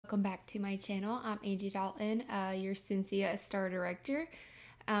welcome back to my channel. I'm Angie Dalton, your Scentsy Star Director.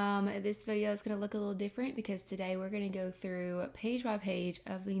 This video is going to look a little different because today we're going to go through page by page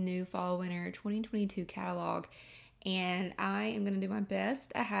of the new Fall Winter 2022 catalog, and I am going to do my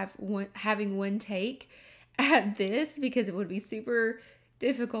best at having one take at this because it would be super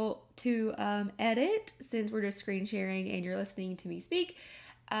difficult to edit since we're just screen sharing and you're listening to me speak.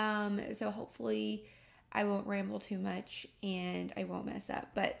 So hopefully I won't ramble too much and I won't mess up.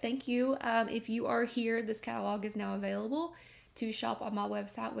 But thank you. If you are here, this catalog is now available to shop on my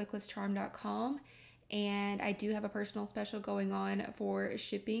website, wicklesscharm.com. And I do have a personal special going on for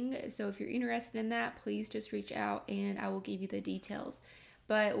shipping. So if you're interested in that, please just reach out and I will give you the details.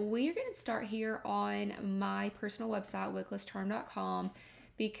 But we're going to start here on my personal website, wicklesscharm.com,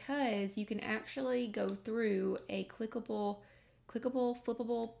 because you can actually go through a flippable,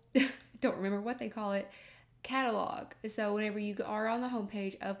 don't remember what they call it, catalog. So whenever you are on the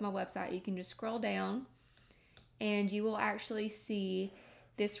homepage of my website, you can just scroll down and you will actually see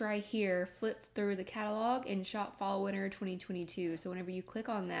this right here, flip through the catalog and shop fall winter 2022. So whenever you click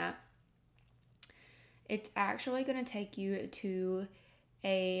on that, it's actually going to take you to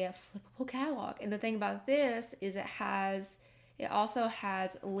a flippable catalog. And the thing about this is it also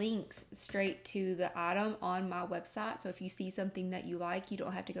has links straight to the item on my website. So if you see something that you like, you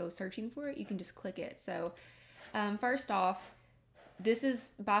don't have to go searching for it. You can just click it. So first off, this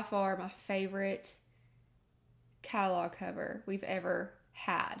is by far my favorite catalog cover we've ever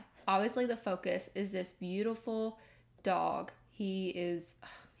had. Obviously, the focus is this beautiful dog. He's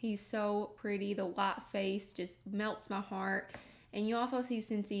so pretty. The white face just melts my heart. And you also see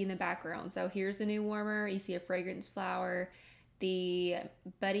Scentsy in the background. So here's the new warmer. You see a fragrance flower. The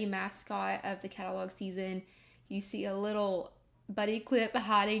buddy mascot of the catalog season. You see a little buddy clip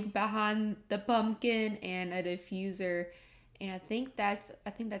hiding behind the pumpkin and a diffuser. And I think that's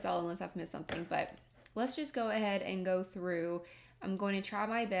all unless I've missed something. But let's just go ahead and go through. I'm going to try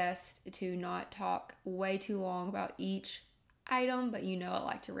my best to not talk way too long about each item, but you know I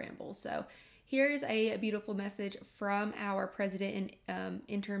like to ramble. So here's a beautiful message from our president and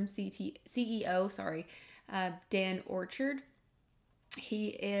interim CEO, Dan Orchard. He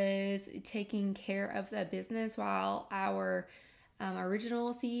is taking care of the business while our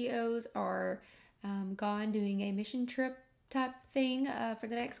original CEOs are gone doing a mission trip type thing for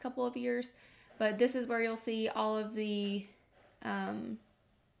the next couple of years. But this is where you'll see all of the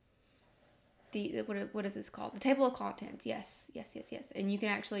what is this called? The table of contents. Yes. And you can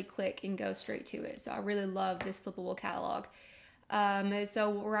actually click and go straight to it. So I really love this flippable catalog.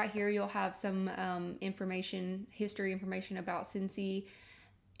 So right here you'll have some history information about Scentsy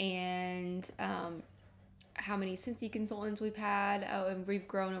and how many Scentsy consultants we've had. Oh, and we've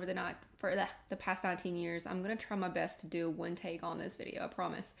grown over the past 19 years. I'm going to try my best to do one take on this video, I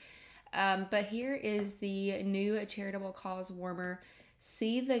promise. But here is the new charitable cause warmer,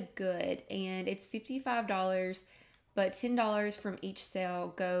 See the Good, and it's $55, but $10 from each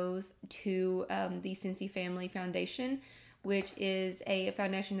sale goes to the Scentsy Family Foundation, which is a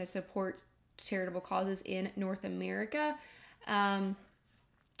foundation that supports charitable causes in North America.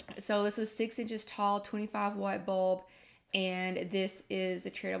 So this is 6 inches tall, 25-watt bulb, and this is the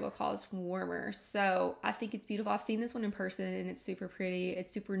charitable cause warmer. So I think it's beautiful. I've seen this one in person and it's super pretty.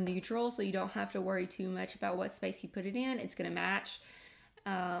 It's super neutral, so you don't have to worry too much about what space you put it in. It's going to match.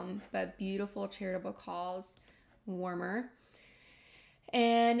 But beautiful charitable cause warmer.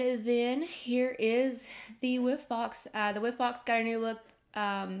 And then here is the whiff box. The whiff box got a new look.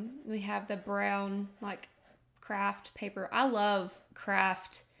 We have the brown like craft paper. I love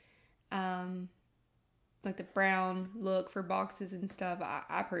craft, like the brown look for boxes and stuff.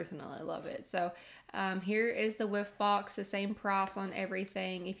 I personally love it. So here is the whiff box, the same price on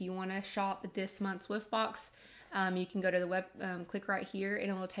everything. If you want to shop this month's whiff box, you can go to the web, click right here and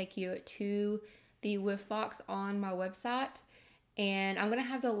it will take you to the whiff box on my website. And I'm going to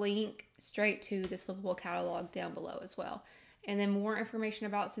have the link straight to this flippable catalog down below as well. And then more information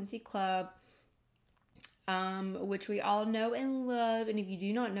about Scentsy Club, which we all know and love. And if you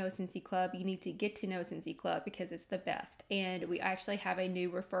do not know Scentsy Club, you need to get to know Scentsy Club because it's the best. And we actually have a new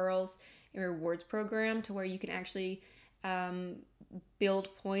referrals and rewards program to where you can actually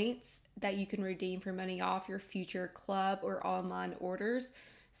build points that you can redeem for money off your future club or online orders.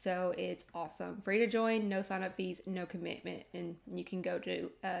 So it's awesome. Free to join, no sign up fees, no commitment. And you can go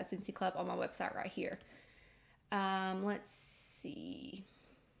to Scentsy Club on my website right here. Let's see.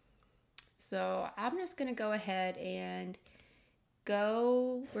 So I'm just going to go ahead and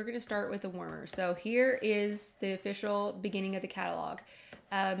we're gonna start with the warmers. So here is the official beginning of the catalog.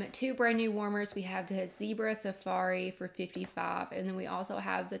 2 brand new warmers. We have the Zebra Safari for $55, and then we also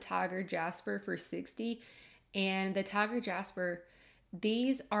have the Tiger Jasper for $60. And the Tiger Jasper,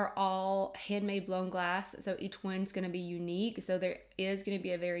 these are all handmade blown glass, so each one's going to be unique. So there is going to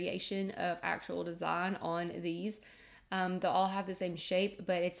be a variation of actual design on these. They'll all have the same shape,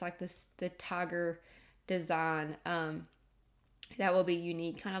 but it's like the tiger design that will be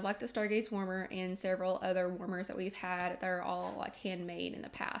unique, kind of like the Stargaze warmer and several other warmers that we've had. They're all like handmade in the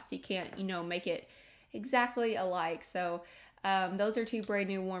past. You can't, make it exactly alike. So those are 2 brand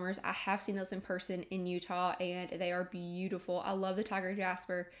new warmers. I have seen those in person in Utah, and they are beautiful. I love the Tiger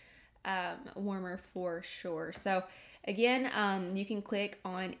Jasper warmer for sure. So again, you can click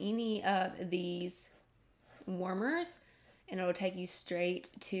on any of these warmers, and it'll take you straight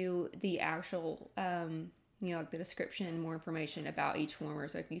to the actual, like the description and more information about each warmer.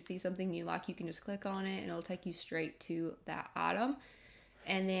 So if you see something you like, you can just click on it, and it'll take you straight to that item.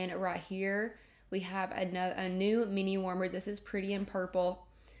 And then right here, we have a new mini warmer. This is pretty in purple.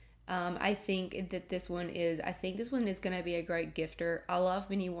 I think this one is going to be a great gifter. I love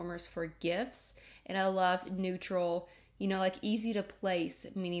mini warmers for gifts, and I love neutral, like easy to place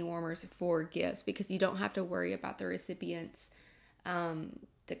mini warmers for gifts, because you don't have to worry about the recipient's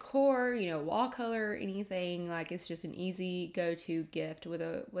decor, wall color, anything. Like, it's just an easy go-to gift with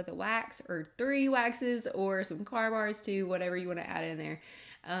a wax or 3 waxes or some car bars too, whatever you want to add in there.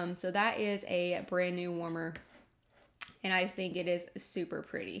 So that is a brand new warmer, and I think it is super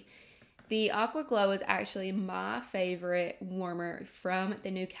pretty. The Aqua Glow is actually my favorite warmer from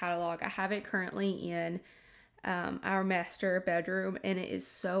the new catalog. I have it currently in our master bedroom, and it is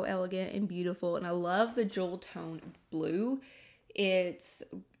so elegant and beautiful, and I love the jewel tone blue.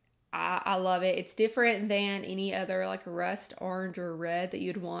 I love it. It's different than any other like rust orange or red that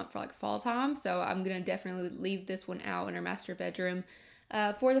you'd want for like fall time, so I'm gonna definitely leave this one out in our master bedroom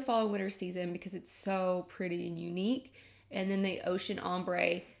for the fall and winter season, because it's so pretty and unique. And then the Ocean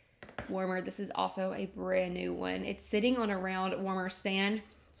Ombre warmer, this is also a brand new one. It's sitting on a round warmer stand,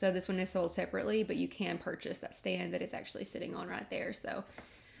 so this one is sold separately, but you can purchase that stand that it's actually sitting on right there. So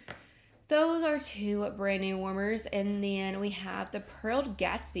those are 2 brand new warmers. And then we have the Pearled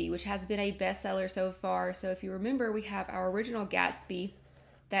Gatsby, which has been a bestseller so far. So if you remember, we have our original Gatsby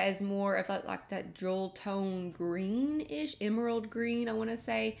that is more of like that jewel tone green-ish, emerald green, I want to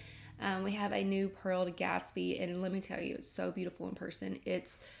say. We have a new Pearled Gatsby, and let me tell you, it's so beautiful in person.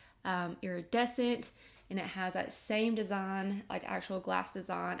 It's iridescent, and it has that same design, like actual glass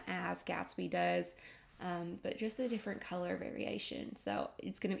design as Gatsby does, but just a different color variation. So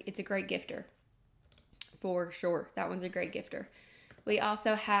it's a great gifter for sure. That one's a great gifter. We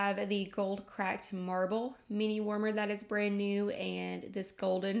also have the Gold Cracked Marble mini warmer that is brand new, and this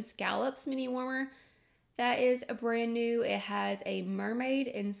Golden Scallops mini warmer that is brand new. It has a mermaid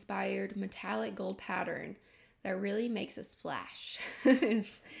inspired metallic gold pattern that really makes a splash.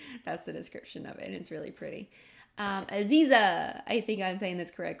 That's the description of it, and it's really pretty. Aziza, I think I'm saying this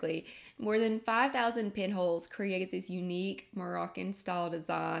correctly. More than 5,000 pinholes create this unique Moroccan style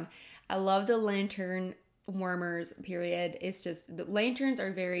design. I love the lantern warmers, period. It's just, the lanterns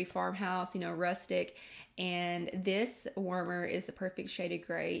are very farmhouse, rustic, and this warmer is the perfect shade of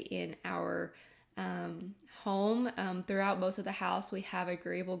gray in our home. Throughout most of the house, we have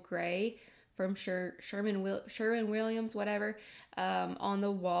agreeable gray from Sherwin-Williams, whatever, on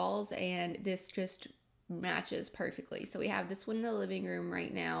the walls, and this just matches perfectly. So we have this one in the living room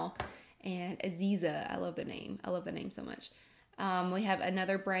right now, and Aziza, I love the name so much. We have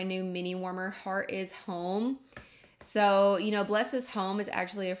another brand new mini warmer, Heart is Home. So, bless this home is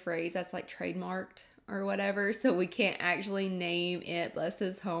actually a phrase that's like trademarked or whatever, so we can't actually name it Bless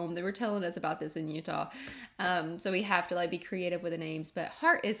This Home. They were telling us about this in Utah, so we have to like be creative with the names, but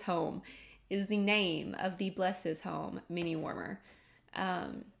Heart is Home is the name of the Bless This Home mini warmer.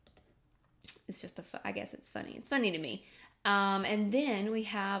 It's just I guess it's funny. It's funny to me. And then we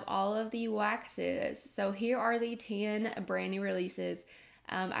have all of the waxes. So here are the 10 brand new releases.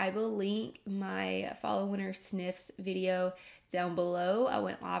 I will link my Fall and Winter Sniffs video down below. I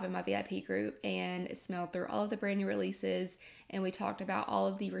went live in my VIP group and smelled through all of the brand new releases, and we talked about all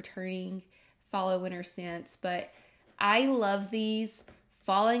of the returning Fall and Winter scents. But I love these.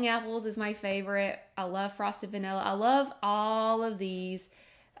 Falling Apples is my favorite. I love Frosted Vanilla. I love all of these.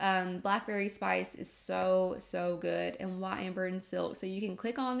 Blackberry Spice is so good, and White Amber and Silk. So you can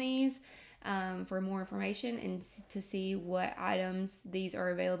click on these for more information and to see what items these are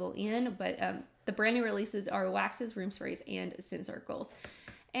available in. But the brand new releases are waxes, room sprays, and scent circles.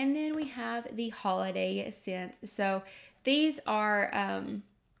 And then we have the holiday scents. So these are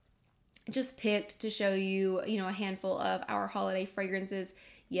just picked to show you, you know, a handful of our holiday fragrances.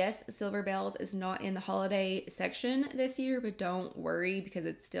 Yes, Silver Bells is not in the holiday section this year, but don't worry because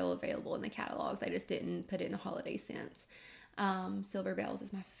it's still available in the catalog. They just didn't put it in the holiday scents. Silver Bells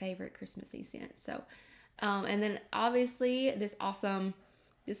is my favorite Christmassy scent. So, and then obviously this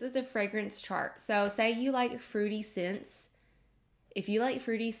is the fragrance chart. So say you like fruity scents. If you like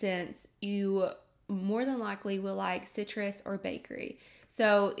fruity scents, you more than likely will like citrus or bakery.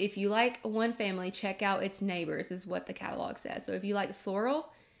 So if you like one family, check out its neighbors is what the catalog says. So if you like floral,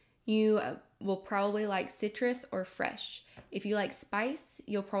 you will probably like citrus or fresh. If you like spice,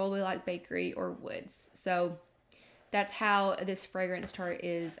 you'll probably like bakery or woods. So that's how this fragrance chart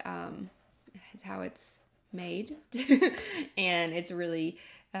is. It's how it's made, and it's really,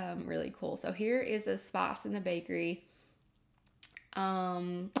 really cool. So here is a spice in the bakery.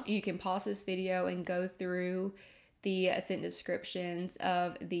 You can pause this video and go through the scent descriptions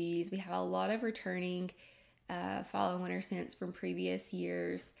of these. We have a lot of returning fall and winter scents from previous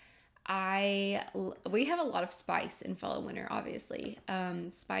years. We have a lot of spice in fall and winter, obviously.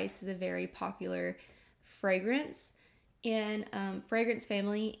 Spice is a very popular fragrance in fragrance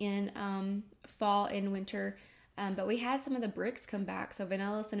family in fall and winter. But we had some of the bricks come back. So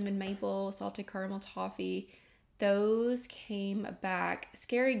vanilla, cinnamon, maple, salted caramel, toffee. Those came back.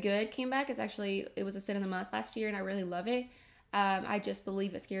 Scary Good came back. It was a scent of the month last year, and I really love it. I just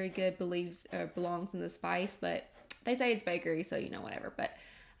believe that Scary Good belongs in the spice, but they say it's bakery, so you know, whatever. But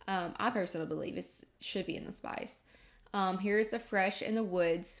I personally believe it should be in the spice. Here's the fresh in the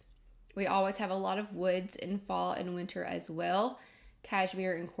woods. We always have a lot of woods in fall and winter as well.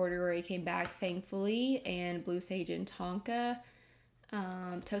 Cashmere and corduroy came back, thankfully, and blue sage and tonka.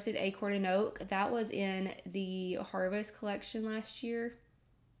 Toasted acorn and oak, that was in the harvest collection last year.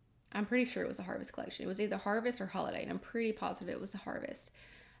 I'm pretty sure it was a harvest collection. It was either harvest or holiday, and I'm pretty positive it was the harvest.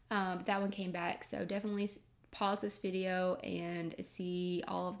 That one came back, so definitely pause this video and see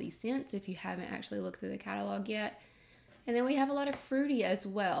all of these scents if you haven't actually looked through the catalog yet. And then we have a lot of fruity as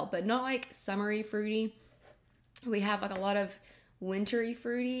well, but not like summery fruity. We have like a lot of wintry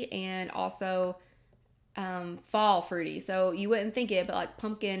fruity and also fall fruity. So you wouldn't think it, but like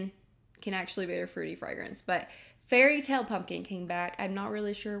pumpkin can actually be a fruity fragrance. But Fairy Tale Pumpkin came back. I'm not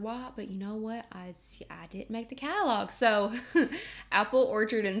really sure why, but you know what? I didn't make the catalog. So Apple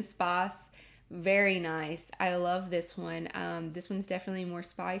Orchard and Spice, very nice. I love this one. This one's definitely more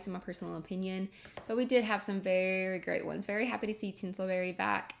spice in my personal opinion, but we did have some very great ones. Very happy to see Tinselberry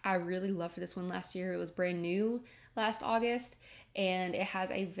back. I really loved this one last year. It was brand new last August, and it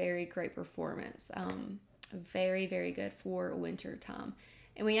has a very great performance. Very good for winter time.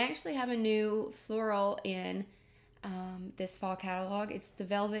 And we actually have a new floral in this fall catalog. It's the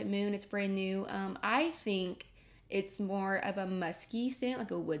Velvet Moon. It's brand new. I think it's more of a musky scent,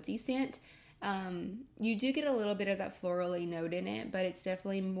 like a woodsy scent. You do get a little bit of that florally note in it, but it's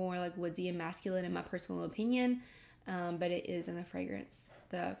definitely more like woodsy and masculine in my personal opinion. But it is in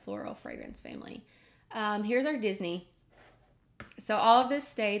the floral fragrance family. Here's our Disney. So all of this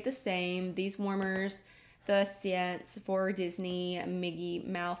stayed the same. These warmers, the scents for Disney, Mickey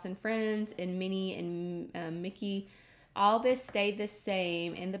Mouse and Friends, and Minnie and Mickey, all this stayed the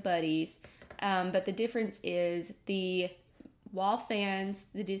same in the buddies. But the difference is the wall fans,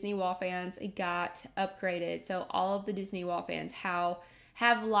 the Disney wall fans got upgraded. So all of the Disney wall fans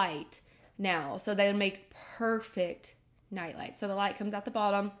have light now. So they would make perfect night lights. So the light comes out the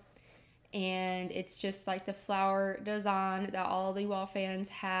bottom, and it's just like the flower design that all the wall fans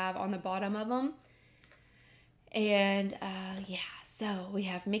have on the bottom of them. And yeah, so we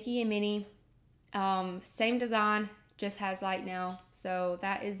have Mickey and Minnie. Same design, just has light now. So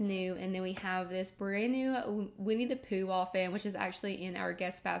that is new. And then we have this brand new Winnie the Pooh wall fan, which is actually in our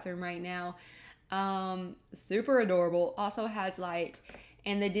guest bathroom right now. Super adorable. Also has light.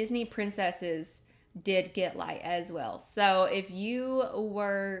 And the Disney princesses did get light as well. So if you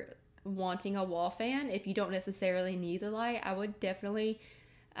were wanting a wall fan, if you don't necessarily need the light, I would definitely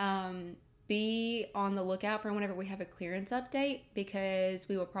be on the lookout for whenever we have a clearance update, because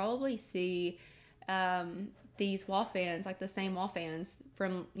we will probably see these wall fans, like the same wall fans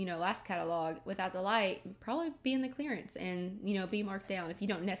from, you know, last catalog without the light, probably be in the clearance and, you know, be marked down if you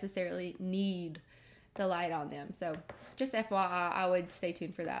don't necessarily need the light on them. So just FYI, I would stay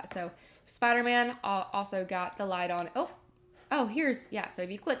tuned for that. So Spider-Man also got the light on. Oh, here's, yeah, so if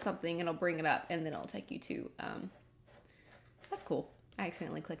you click something, it'll bring it up, and then it'll take you to, that's cool. I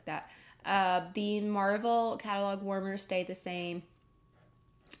accidentally clicked that. The Marvel catalog warmers stayed the same,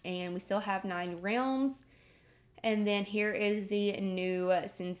 and we still have 9 realms. And then here is the new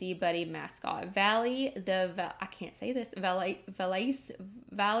Scentsy Buddy mascot, Valley. I can't say this. Valley. I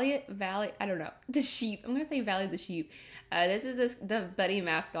don't know. The sheep. I'm gonna say Valley the sheep. This is the Buddy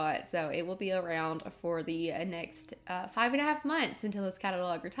mascot, so it will be around for the next 5.5 months until this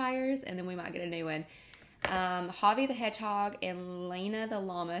catalog retires, and then we might get a new one. Javi the Hedgehog and Lena the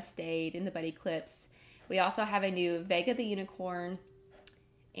Llama stayed in the Buddy clips. We also have a new Vega the Unicorn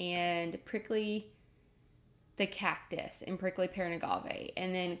and Prickly the Cactus and Prickly Pear and Agave.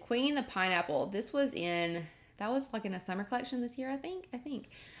 And then Queen the Pineapple. That was like in a summer collection this year, I think.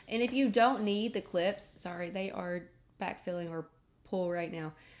 And if you don't need the clips, sorry, they are backfilling or pull right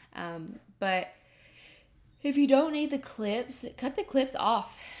now. But if you don't need the clips, cut the clips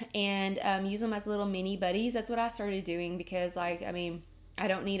off and use them as little mini buddies. That's what I started doing because, like, I mean, I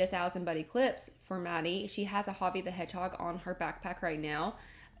don't need 1,000 buddy clips for Maddie. She has a Javi the Hedgehog on her backpack right now.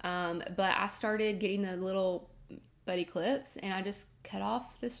 But I started getting the little buddy clips and I just cut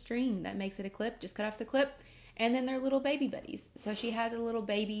off the string that makes it a clip. Just cut off the clip and then they're little baby buddies. So she has a little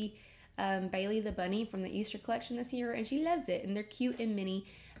baby Bailey the bunny from the Easter collection this year and she loves it and they're cute and mini,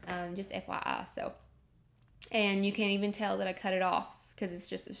 just FYI. So, and you can't even tell that I cut it off because it's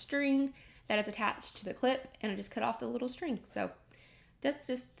just a string that is attached to the clip and I just cut off the little string. So that's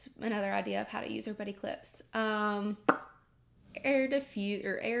just another idea of how to use our buddy clips.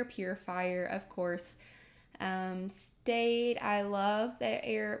 Air purifier, of course, stayed. I love the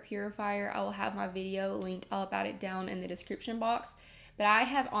air purifier. I will have my video linked all about it down in the description box. But I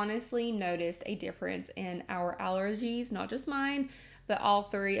have honestly noticed a difference in our allergies, not just mine, but all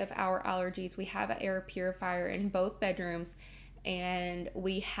 3 of our allergies. We have an air purifier in both bedrooms, and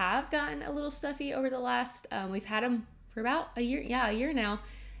we have gotten a little stuffy over the last, we've had them for about a year now.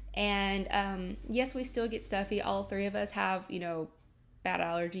 And yes, we still get stuffy. All 3 of us have, bad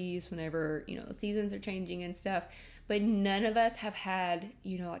allergies whenever, the seasons are changing and stuff. But none of us have had,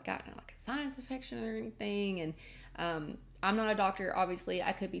 gotten like a sinus infection or anything. And I'm not a doctor, obviously.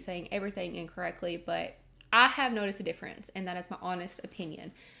 I could be saying everything incorrectly, but I have noticed a difference, and that is my honest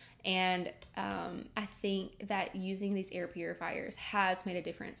opinion. And I think that using these air purifiers has made a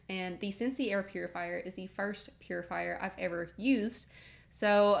difference. And the Scentsy Air Purifier is the first purifier I've ever used.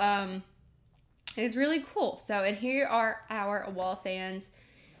 So it's really cool. So, and here are our wall fans.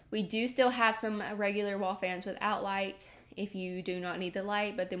 We do still have some regular wall fans without light if you do not need the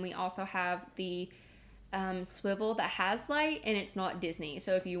light, but then we also have the swivel that has light and it's not Disney.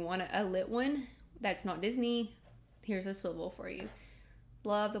 So if you want a lit one that's not Disney, here's a swivel for you.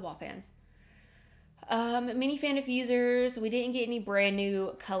 Love the wall fans. Mini fan diffusers. We didn't get any brand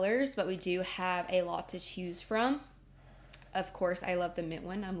new colors, but we do have a lot to choose from. Of course, I love the mint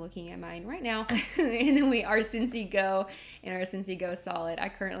one. I'm looking at mine right now. And then our Scentsy Go and our Scentsy Go Solid. I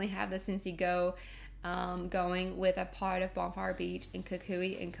currently have the Scentsy Go going with a pod of Bonfire Beach and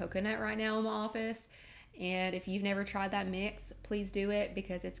Kukui and Coconut right now in my office. And if you've never tried that mix, please do it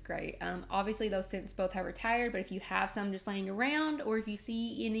because it's great. Obviously, those scents both have retired, but if you have some just laying around or if you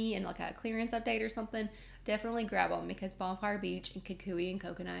see any in like a clearance update or something, definitely grab them because Bonfire Beach and Kukui and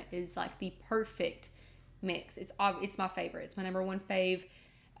Coconut is like the perfect mix. It's my favorite. It's my #1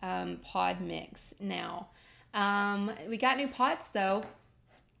 fave pod mix now. We got new pots though.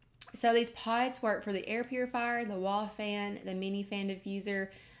 So these pods work for the air purifier, the wall fan, the mini fan diffuser,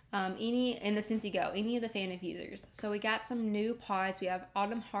 and the Scentsy Go, any of the fan diffusers. So we got some new pods. We have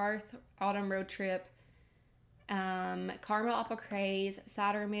Autumn Hearth, Autumn Road Trip, Caramel Apple Craze,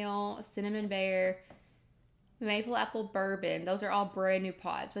 Cider Mill, Cinnamon Bear, Maple Apple Bourbon. Those are all brand new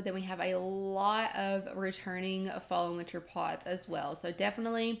pods. But then we have a lot of returning fall and winter pods as well. So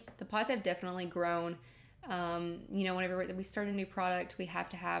definitely, the pods have definitely grown. Whenever we start a new product, we have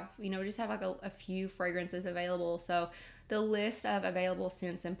to have, we just have like a few fragrances available. So the list of available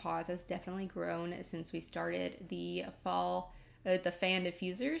scents and pods has definitely grown since we started the the fan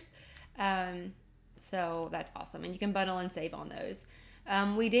diffusers. So that's awesome. And you can bundle and save on those.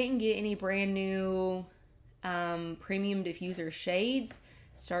 We didn't get any brand new premium diffuser shades.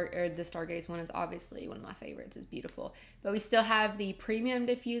 The Stargaze one is obviously one of my favorites. It's beautiful. But we still have the premium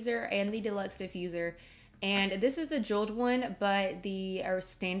diffuser and the deluxe diffuser. And this is the jeweled one, but our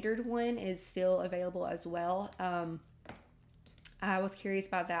standard one is still available as well. I was curious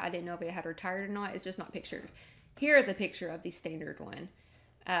about that. I didn't know if it had retired or not. It's just not pictured. Here is a picture of the standard one.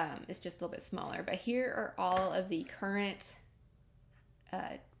 It's just a little bit smaller. But here are all of the current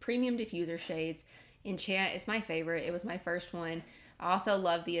premium diffuser shades. Enchant is my favorite. It was my first one. I also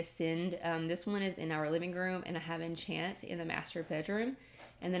love the Ascend. This one is in our living room, and I have Enchant in the master bedroom.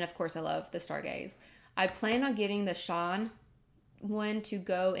 And then, of course, I love the Stargaze. I plan on getting the Sean one to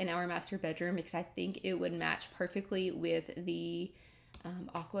go in our master bedroom because I think it would match perfectly with the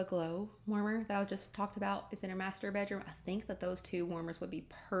Aqua Glow warmer that I just talked about. It's in our master bedroom. I think that those two warmers would be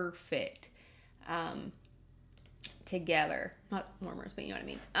perfect together. Not warmers, but you know what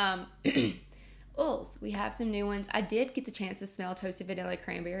I mean. Oils. We have some new ones. I did get the chance to smell Toasted Vanilla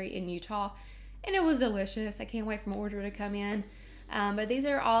Cranberry in Utah, and it was delicious. I can't wait for my order to come in. But these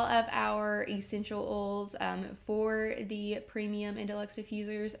are all of our essential oils for the premium and deluxe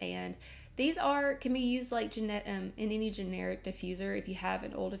diffusers, and these can be used like in any generic diffuser. If you have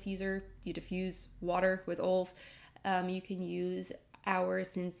an old diffuser, you diffuse water with oils, you can use our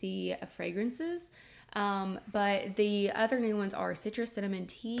Scentsy fragrances. But the other new ones are citrus, cinnamon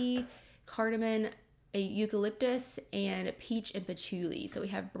tea, cardamom, eucalyptus, and peach and patchouli. So we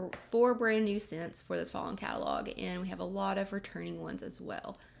have 4 brand new scents for this fall and catalog, and we have a lot of returning ones as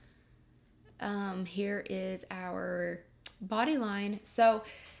well. Here is our body line. So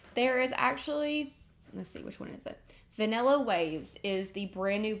there is actually, let's see, which one is it? Vanilla Waves is the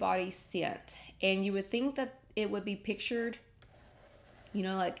brand new body scent, and you would think that it would be pictured, you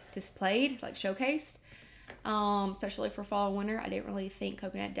know, like displayed, like showcased. Especially for fall and winter. I didn't really think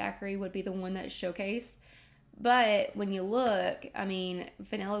Coconut Daiquiri would be the one that's showcased. But when you look, I mean,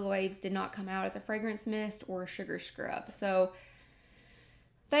 Vanilla Waves did not come out as a fragrance mist or a sugar scrub. So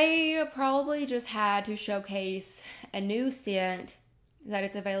they probably just had to showcase a new scent that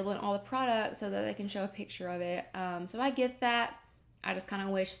it's available in all the products so that they can show a picture of it. So I get that. I just kind of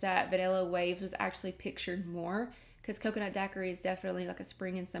wish that Vanilla Waves was actually pictured more, because Coconut Daiquiri is definitely like a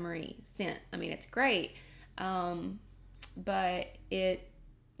spring and summery scent. I mean, it's great. But it,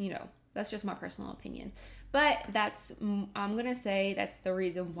 you know, that's just my personal opinion. But I'm going to say that's the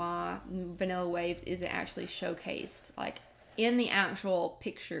reason why Vanilla Waves isn't actually showcased, like, in the actual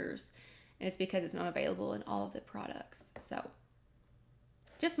pictures. And it's because it's not available in all of the products. So,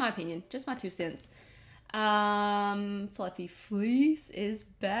 just my opinion, just my 2 cents. Fluffy Fleece is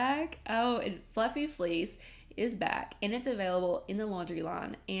back. Fluffy Fleece is back, and it's available in the laundry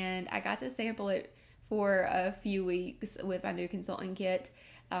line. And I got to sample it for a few weeks with my new consultant kit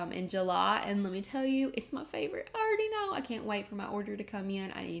in July, and let me tell you, it's my favorite. I already know. I can't wait for my order to come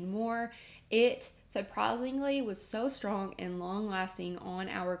in. I need more. It surprisingly was so strong and long lasting on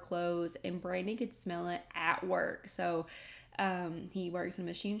our clothes, and Brandon could smell it at work. So he works in a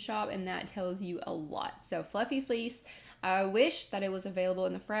machine shop, and that tells you a lot. So Fluffy Fleece, I wish that it was available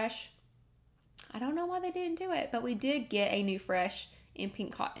in the fresh. I don't know why they didn't do it, but we did get a new fresh in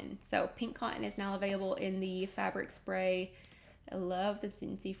pink cotton. So pink cotton is now available in the fabric spray. I love the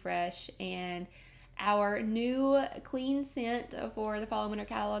Scentsy Fresh. And our new clean scent for the fall and winter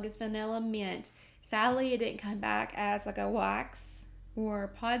catalog is Vanilla Mint. Sadly, it didn't come back as like a wax or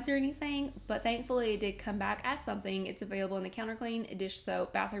pods or anything, but thankfully it did come back as something. It's available in the counter clean, dish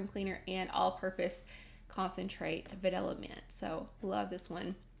soap, bathroom cleaner, and all-purpose concentrate Vanilla Mint. So love this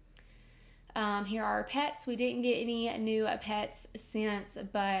one. Here are our pets. We didn't get any new pets scents,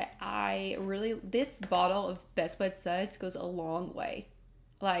 but this bottle of Best Bud Suds goes a long way.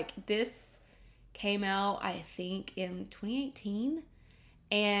 Like, this came out, I think, in 2018,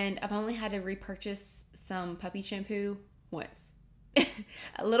 and I've only had to repurchase some puppy shampoo once.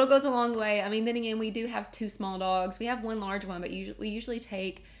 A little goes a long way. I mean, then again, we do have 2 small dogs. We have 1 large one, but we usually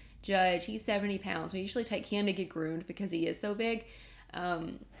take Judge. He's 70 pounds. We usually take him to get groomed because he is so big.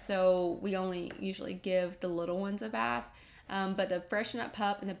 So we only usually give the little ones a bath. But the Freshen Up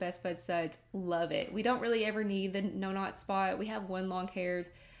Pup and the Best Bud Suds, love it. We don't really ever need the no knot spot. We have 1 long haired,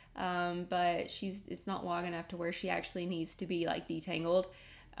 but it's not long enough to where she actually needs to be like detangled.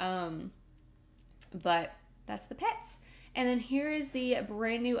 But that's the pets. And then here is the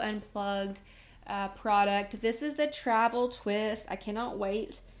brand new unplugged product. This is the Travel Twist. I cannot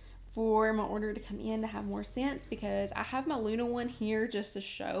wait for my order to come in to have more scents, because I have my Luna one here just to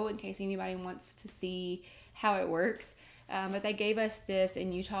show in case anybody wants to see how it works. But they gave us this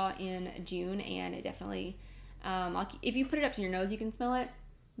in Utah in June, and it definitely, like, if you put it up to your nose, you can smell it,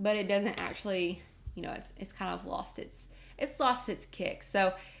 but it doesn't actually, you know, it's kind of lost its kick.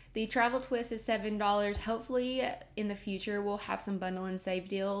 So the Travel Twist is $7. Hopefully in the future we'll have some bundle and save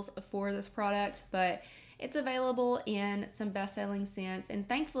deals for this product, but it's available in some best-selling scents, and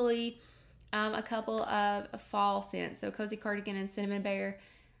thankfully a couple of fall scents. So Cozy Cardigan and Cinnamon Bear.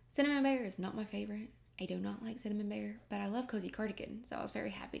 Cinnamon Bear is not my favorite. I do not like Cinnamon Bear, but I love Cozy Cardigan, so I was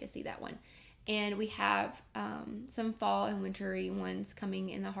very happy to see that one. And we have some fall and wintry ones coming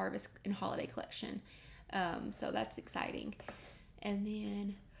in the Harvest and Holiday collection. So that's exciting. And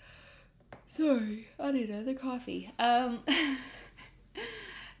then, sorry, I need another coffee.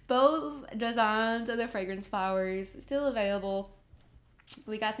 Both designs of the fragrance flowers still available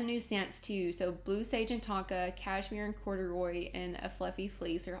we got some new scents too. So blue sage and tonka, cashmere and corduroy, and a fluffy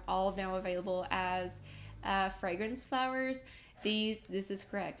fleece are all now available as fragrance flowers. This is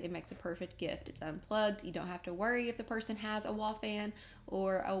correct. It makes a perfect gift. It's unplugged. You don't have to worry if the person has a wall fan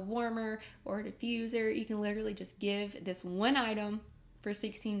or a warmer or a diffuser. You can literally just give this one item for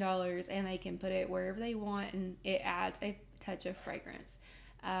 $16 and they can put it wherever they want, and it adds a touch of fragrance.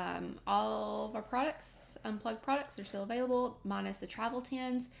 All of our products, unplugged products, are still available, minus the travel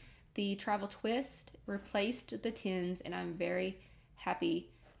tins. The travel twist replaced the tins, and I'm very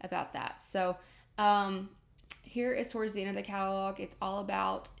happy about that. So here is towards the end of the catalog. It's all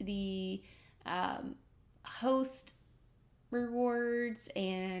about the host rewards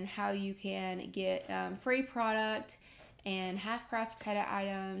and how you can get free product and half price credit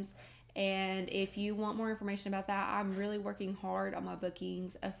items. And if you want more information about that, I'm really working hard on my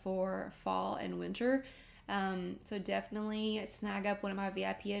bookings for fall and winter. So definitely snag up one of my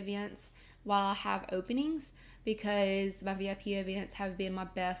VIP events while I have openings, because my VIP events have been my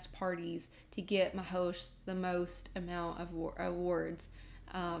best parties to get my hosts the most amount of awards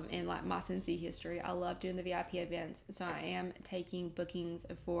in like my Scentsy history. I love doing the VIP events. So I am taking bookings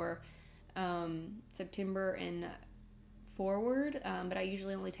for September and forward, but I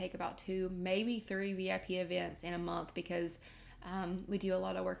usually only take about 2, maybe 3 VIP events in a month, because we do a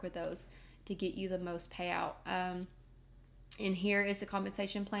lot of work with those to get you the most payout. And here is the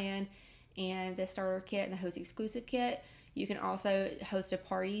compensation plan and the starter kit and the host exclusive kit. You can also host a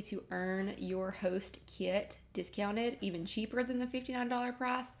party to earn your host kit discounted, even cheaper than the $59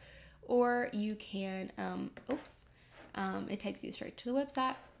 price, or you can it takes you straight to the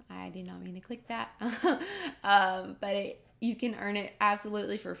website. I did not mean to click that. But you can earn it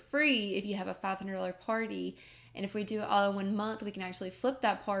absolutely for free if you have a $500 party. And if we do it all in 1 month, we can actually flip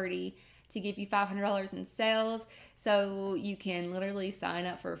that party to give you $500 in sales. So you can literally sign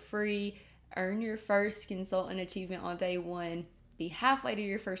up for free, earn your first consultant achievement on day 1, be halfway to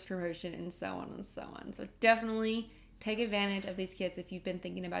your first promotion, and so on and so on. So definitely take advantage of these kits if you've been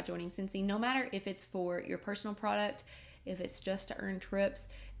thinking about joining Scentsy, no matter if it's for your personal product, if it's just to earn trips,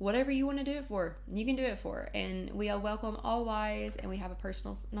 whatever you want to do it for, you can do it for. And we welcome all Ys, and we have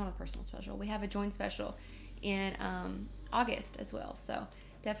not a personal special, we have a joint special in August as well. So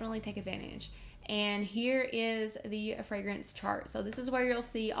definitely take advantage. And here is the fragrance chart. So this is where you'll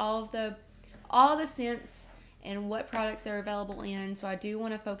see all the scents and what products are available in. So I do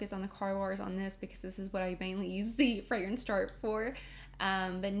want to focus on the car bars on this, because this is what I mainly use the fragrance chart for.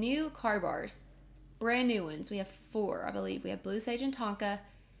 But new car bars, brand new ones. We have 4, I believe. We have blue sage and tonka,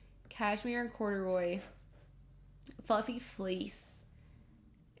 cashmere and corduroy, fluffy fleece.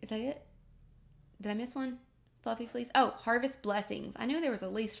 Is that it? Did I miss one? Fluffy fleece. Oh, harvest blessings. I knew there was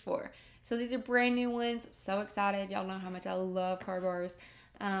at least 4. So these are brand new ones. I'm so excited. Y'all know how much I love car bars.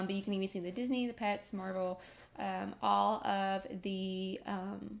 But you can even see the Disney, the Pets, Marvel, all of the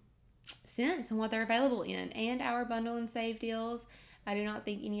scents and what they're available in, and our bundle and save deals. I do not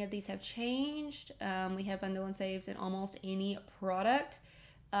think any of these have changed. We have bundle and saves in almost any product,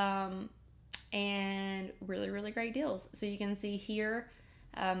 and really, really great deals. So you can see here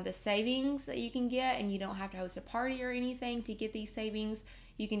the savings that you can get, and you don't have to host a party or anything to get these savings.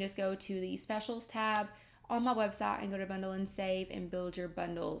 You can just go to the specials tab on my website and go to bundle and save and build your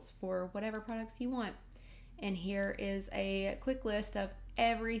bundles for whatever products you want. And here is a quick list of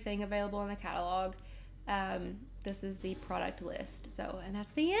everything available in the catalog. This is the product list. And that's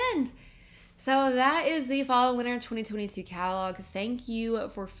the end. So that is the fall winter 2022 catalog. Thank you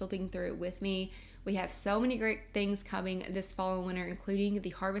for flipping through it with me. We have so many great things coming this fall and winter, including the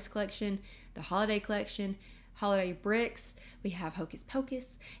Harvest Collection, the Holiday Collection, Holiday Bricks. We have Hocus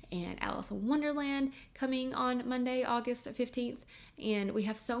Pocus and Alice in Wonderland coming on Monday, August 15th. And we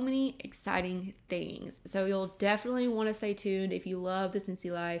have so many exciting things. So you'll definitely want to stay tuned if you love the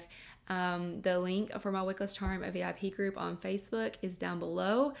Scentsy life. The link for my Wickless Charm, a VIP group on Facebook, is down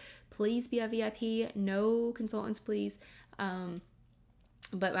below. Please be a VIP. No consultants, please.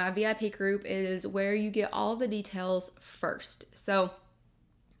 But my VIP group is where you get all the details first. So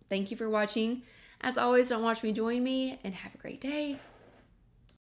thank you for watching. As always, don't watch me, join me, and have a great day.